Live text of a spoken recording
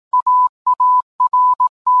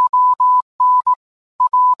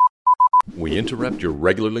We interrupt your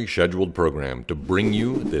regularly scheduled program to bring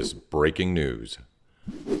you this breaking news.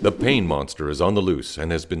 The pain monster is on the loose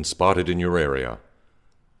and has been spotted in your area.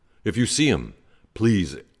 If you see him,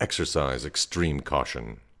 please exercise extreme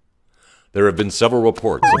caution. There have been several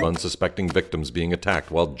reports of unsuspecting victims being attacked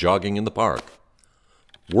while jogging in the park,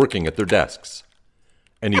 working at their desks,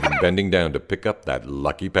 and even bending down to pick up that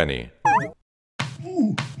lucky penny.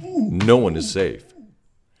 No one is safe,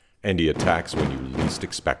 and he attacks when you least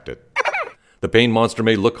expect it. The pain monster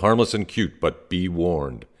may look harmless and cute, but be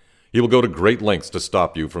warned. He will go to great lengths to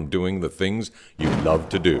stop you from doing the things you love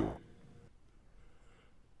to do.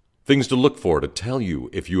 Things to look for to tell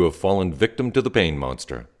you if you have fallen victim to the pain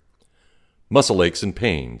monster. Muscle aches and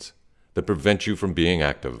pains that prevent you from being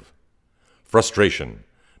active. Frustration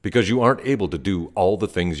because you aren't able to do all the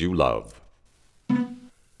things you love.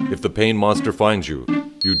 If the pain monster finds you,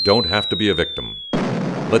 you don't have to be a victim.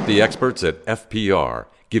 Let the experts at FPR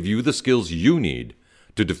give you the skills you need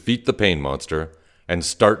to defeat the pain monster and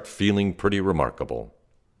start feeling pretty remarkable.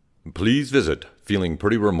 Please visit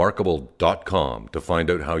feelingprettyremarkable.com to find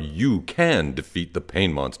out how you can defeat the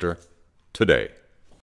pain monster today.